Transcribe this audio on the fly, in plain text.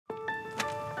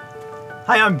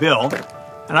Hi, I'm Bill,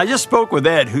 and I just spoke with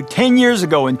Ed, who 10 years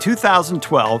ago in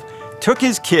 2012 took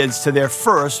his kids to their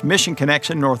first Mission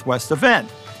Connection Northwest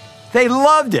event. They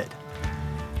loved it.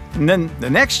 And then the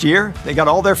next year, they got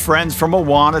all their friends from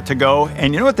Awana to go,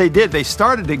 and you know what they did? They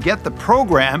started to get the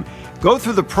program, go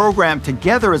through the program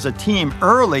together as a team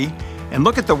early, and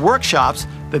look at the workshops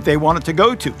that they wanted to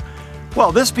go to.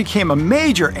 Well, this became a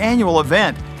major annual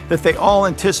event that they all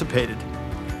anticipated.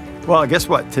 Well, guess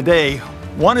what? Today,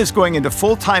 one is going into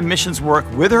full-time missions work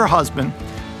with her husband,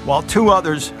 while two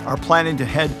others are planning to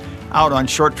head out on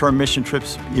short-term mission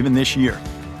trips even this year.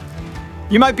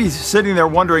 You might be sitting there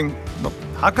wondering, well,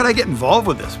 how could I get involved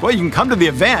with this? Well, you can come to the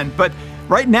event, but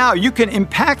right now you can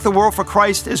impact the world for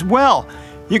Christ as well.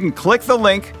 You can click the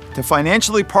link to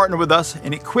financially partner with us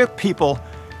and equip people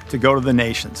to go to the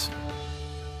nations.